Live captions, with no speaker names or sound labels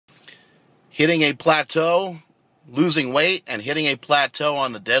hitting a plateau, losing weight, and hitting a plateau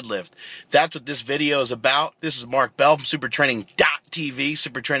on the deadlift. That's what this video is about. This is Mark Bell from supertraining.tv,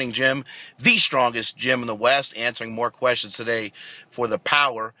 Super Training Gym, the strongest gym in the West, answering more questions today for the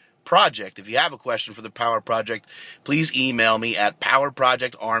Power Project. If you have a question for the Power Project, please email me at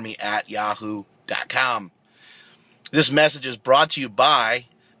powerprojectarmy@yahoo.com. This message is brought to you by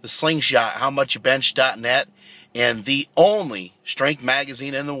the Slingshot, howmuchyoubench.net, and the only strength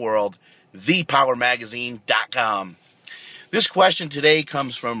magazine in the world, thepowermagazine.com. This question today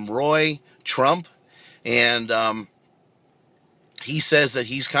comes from Roy Trump, and he says that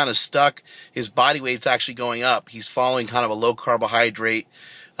he's kind of stuck. His body weight's actually going up. He's following kind of a low carbohydrate,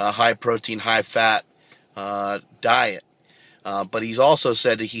 high protein, high fat diet. But he's also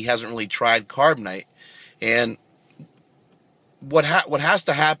said that he hasn't really tried Carb Night. And what has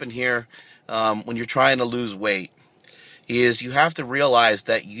to happen here when you're trying to lose weight is you have to realize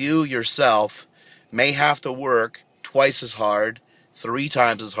that you yourself may have to work twice as hard, 3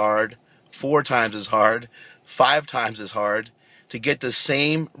 times as hard, 4 times as hard, 5 times as hard to get the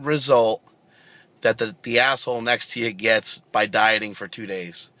same result that the asshole next to you gets by dieting for 2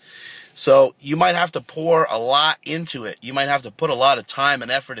 days. So you might have to pour a lot into it. You might have to put a lot of time and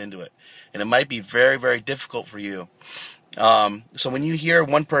effort into it. And it might be very, very difficult for you. So when you hear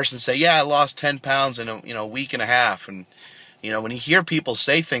one person say, yeah, I lost 10 pounds in a week and a half, and when you hear people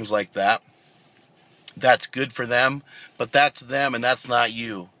say things like that, that's good for them, but that's them and that's not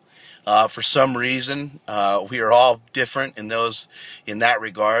you. For some reason, we are all different in that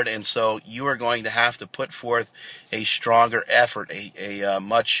regard, and so you are going to have to put forth a stronger effort, you're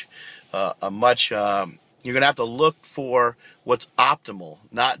going to have to look for what's optimal,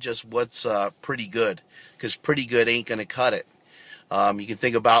 not just what's pretty good, because pretty good ain't going to cut it. You can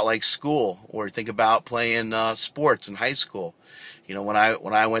think about like school, or think about playing sports in high school. When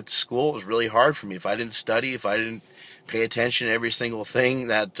I went to school, it was really hard for me. If I didn't study, if I didn't pay attention to every single thing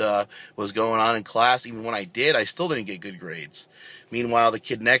that was going on in class, even when I did, I still didn't get good grades. Meanwhile, the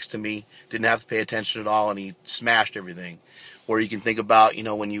kid next to me didn't have to pay attention at all, and he smashed everything. Or you can think about,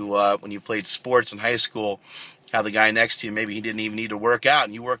 when you played sports in high school, how the guy next to you, maybe he didn't even need to work out,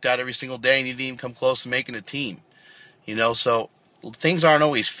 and you worked out every single day, and you didn't even come close to making a team. So things aren't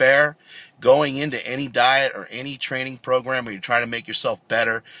always fair. Going into any diet or any training program where you're trying to make yourself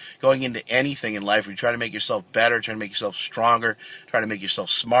better, going into anything in life where you're trying to make yourself better, trying to make yourself stronger, trying to make yourself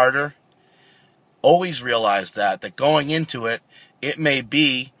smarter, always realize that going into it, it may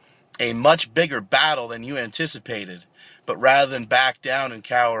be a much bigger battle than you anticipated. But rather than back down and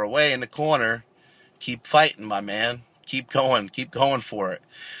cower away in the corner, keep fighting, my man. Keep going for it.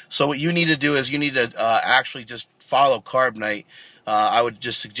 So what you need to do is you need to actually just follow Carb Night. I would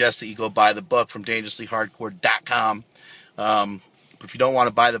just suggest that you go buy the book from dangerouslyhardcore.com. But if you don't want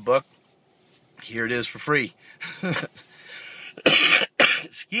to buy the book, here it is for free.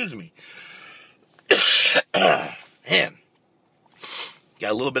 Excuse me. Man,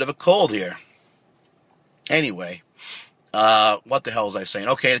 got a little bit of a cold here. Anyway, what the hell was I saying?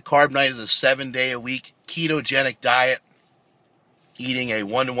 Okay, the Carb Night is a 7-day-a-week ketogenic diet, eating a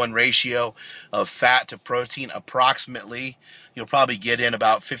 1-to-1 ratio of fat to protein approximately. You'll probably get in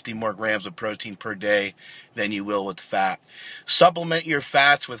about 50 more grams of protein per day than you will with fat. Supplement your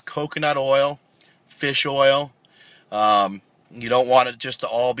fats with coconut oil, fish oil. You don't want it just to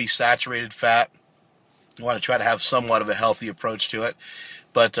all be saturated fat. You want to try to have somewhat of a healthy approach to it.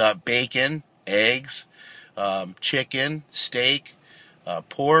 But bacon, eggs, chicken, steak,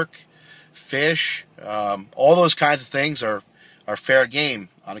 pork, fish, all those kinds of things are fair game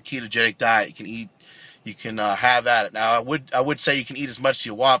on a ketogenic diet. You can eat, you can have at it. Now, I would say you can eat as much as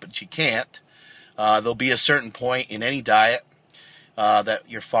you want, but you can't. There'll be a certain point in any diet that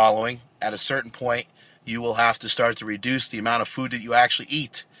you're following. At a certain point, you will have to start to reduce the amount of food that you actually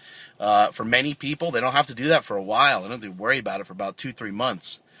eat. For many people, they don't have to do that for a while. They don't have to worry about it for about 2-3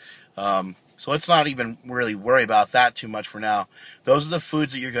 months. So let's not even really worry about that too much for now. Those are the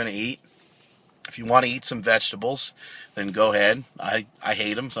foods that you're going to eat. If you want to eat some vegetables, then go ahead. I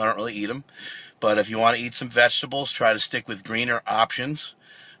hate them, so I don't really eat them. But if you want to eat some vegetables, try to stick with greener options,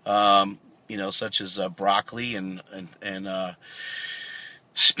 such as broccoli and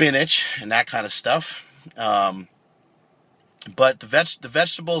spinach and that kind of stuff. But the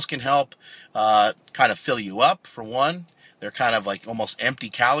vegetables can help kind of fill you up, for one. They're kind of like almost empty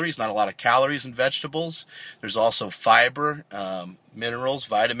calories, not a lot of calories in vegetables. There's also fiber, minerals,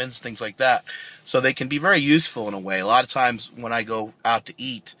 vitamins, things like that. So they can be very useful in a way. A lot of times when I go out to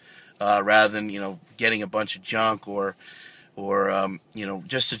eat, rather than, getting a bunch of junk or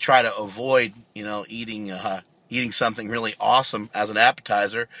just to try to avoid, eating eating something really awesome as an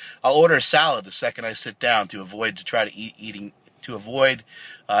appetizer, I'll order a salad the second I sit down to avoid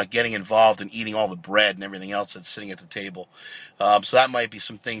getting involved in eating all the bread and everything else that's sitting at the table. So that might be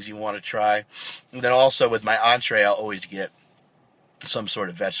some things you want to try. And then also with my entree, I'll always get some sort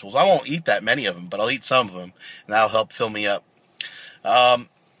of vegetables. I won't eat that many of them, but I'll eat some of them, and that'll help fill me up.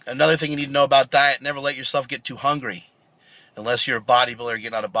 Another thing you need to know about diet, never let yourself get too hungry. Unless you're a bodybuilder,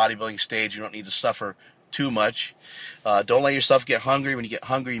 getting on a bodybuilding stage, you don't need to suffer too much. Don't let yourself get hungry. When you get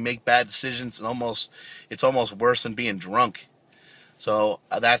hungry, you make bad decisions, and it's almost worse than being drunk. So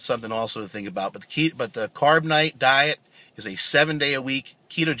that's something also to think about. But the carb night diet is a 7-day-a-week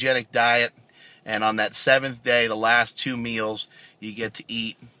ketogenic diet, and on that 7th day, the last 2 meals, you get to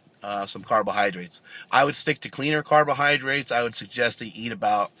eat some carbohydrates. I would stick to cleaner carbohydrates. I would suggest that you eat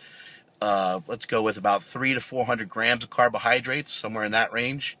about, let's go with about 300 to 400 grams of carbohydrates, somewhere in that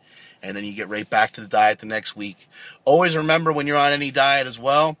range, and then you get right back to the diet the next week. Always remember when you're on any diet as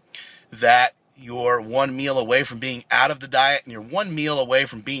well that you're 1 meal away from being out of the diet, and you're 1 meal away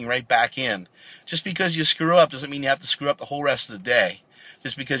from being right back in. Just because you screw up doesn't mean you have to screw up the whole rest of the day.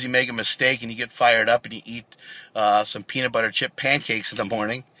 Just because you make a mistake and you get fired up and you eat some peanut butter chip pancakes in the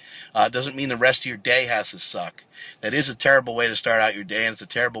morning doesn't mean the rest of your day has to suck. That is a terrible way to start out your day, and it's a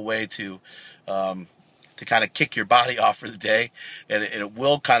terrible way to kind of kick your body off for the day, and it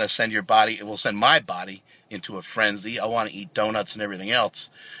will kind of send my body into a frenzy. I want to eat donuts and everything else.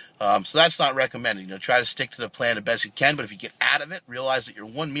 So that's not recommended. Try to stick to the plan the best you can, but if you get out of it, realize that you're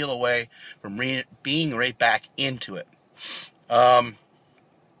 1 meal away from being right back into it.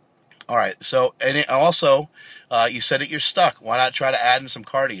 All right, so, and also, you said that you're stuck. Why not try to add in some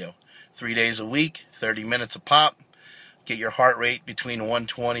cardio? 3 days a week, 30 minutes a pop. Get your heart rate between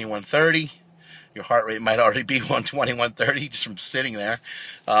 120 and 130. Your heart rate might already be 120, 130 just from sitting there.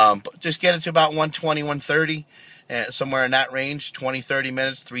 But just get it to about 120, 130, somewhere in that range. 20, 30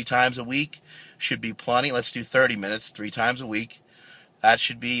 minutes, 3 times a week should be plenty. Let's do 30 minutes, 3 times a week. That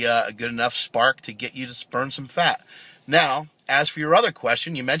should be a good enough spark to get you to burn some fat. Now, as for your other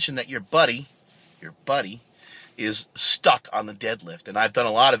question, you mentioned that your buddy is stuck on the deadlift. And I've done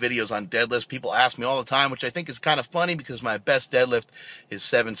a lot of videos on deadlifts. People ask me all the time, which I think is kind of funny because my best deadlift is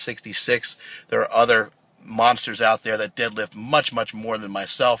 766. There are other monsters out there that deadlift much, much more than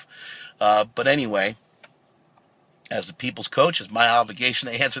myself. But anyway, as the people's coach, it's my obligation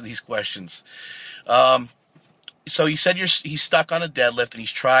to answer these questions. So he said he's stuck on a deadlift, and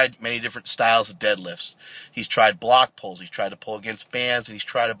he's tried many different styles of deadlifts. He's tried block pulls, he's tried to pull against bands, and he's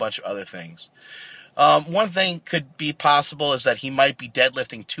tried a bunch of other things. One thing could be possible is that he might be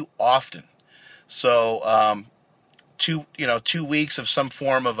deadlifting too often. So 2 weeks of some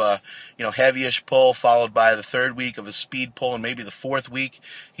form of a heavyish pull, followed by the 3rd week of a speed pull, and maybe the 4th week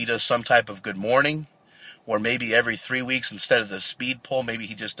he does some type of good morning. Or maybe every 3 weeks, instead of the speed pull, maybe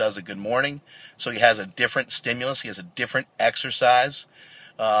he just does a good morning. So he has a different stimulus. He has a different exercise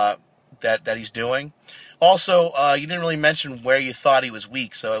that he's doing. Also, you didn't really mention where you thought he was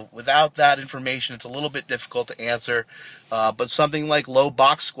weak. So without that information, it's a little bit difficult to answer. But something like low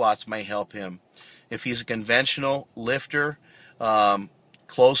box squats may help him. If he's a conventional lifter,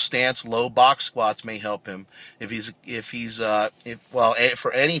 close stance, low box squats may help him. For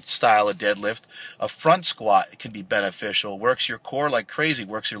any style of deadlift, a front squat can be beneficial. Works your core like crazy.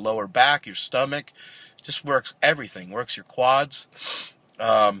 Works your lower back, your stomach. Just works everything. Works your quads.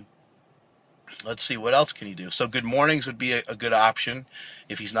 Let's see, what else can he do? So good mornings would be a good option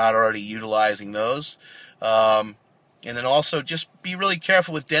if he's not already utilizing those. And then also just be really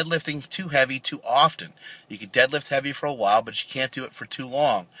careful with deadlifting too heavy too often. You can deadlift heavy for a while, but you can't do it for too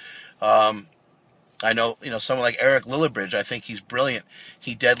long. I know, someone like Eric Lillibridge, I think he's brilliant.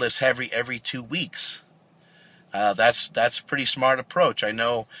 He deadlifts heavy every 2 weeks. That's a pretty smart approach. I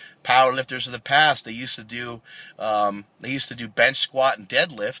know power lifters of the past, they used to do bench squat and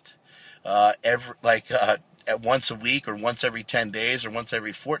deadlift once a week, or once every 10 days, or once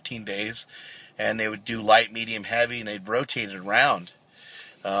every 14 days. And they would do light, medium, heavy, and they'd rotate it around.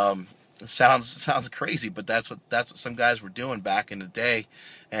 It sounds crazy, but that's what some guys were doing back in the day,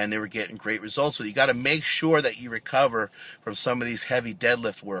 and they were getting great results. So you got to make sure that you recover from some of these heavy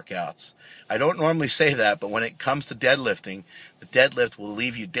deadlift workouts. I don't normally say that, but when it comes to deadlifting, the deadlift will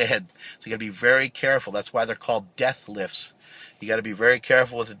leave you dead. So you got to be very careful. That's why they're called death lifts. You got to be very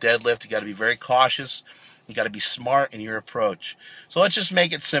careful with the deadlift. You got to be very cautious. You got to be smart in your approach. So let's just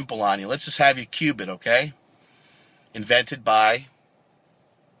make it simple on you. Let's just have you cube it, okay? Invented by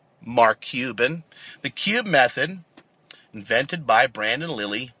Mark Cuban. The cube method, invented by Brandon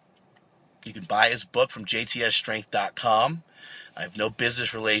Lilly. You can buy his book from jtsstrength.com. I have no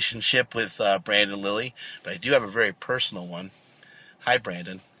business relationship with Brandon Lilly, but I do have a very personal one. Hi,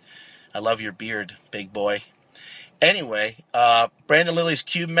 Brandon. I love your beard, big boy. Anyway, Brandon Lilly's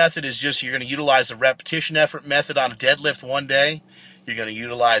cube method is just you're going to utilize the repetition effort method on a deadlift one day. You're going to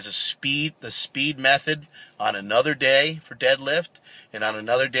utilize the speed method on another day for deadlift. And on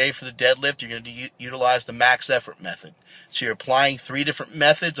another day for the deadlift, you're going to utilize the max effort method. So you're applying 3 different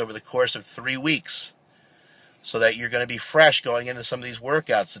methods over the course of 3 weeks, so that you're going to be fresh going into some of these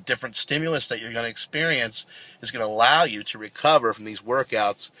workouts. The different stimulus that you're going to experience is going to allow you to recover from these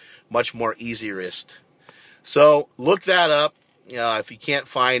workouts much more easierest. So look that up. If you can't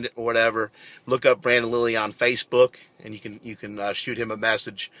find it or whatever, look up Brandon Lilly on Facebook, and you can shoot him a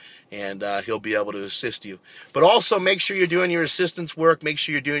message, and he'll be able to assist you. But also make sure you're doing your assistance work. Make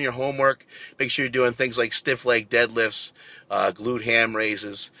sure you're doing your homework. Make sure you're doing things like stiff leg deadlifts, glute ham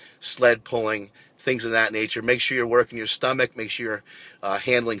raises, sled pulling, things of that nature. Make sure you're working your stomach. Make sure you're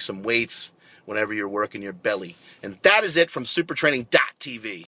handling some weights whenever you're working your belly. And that is it from supertraining.tv.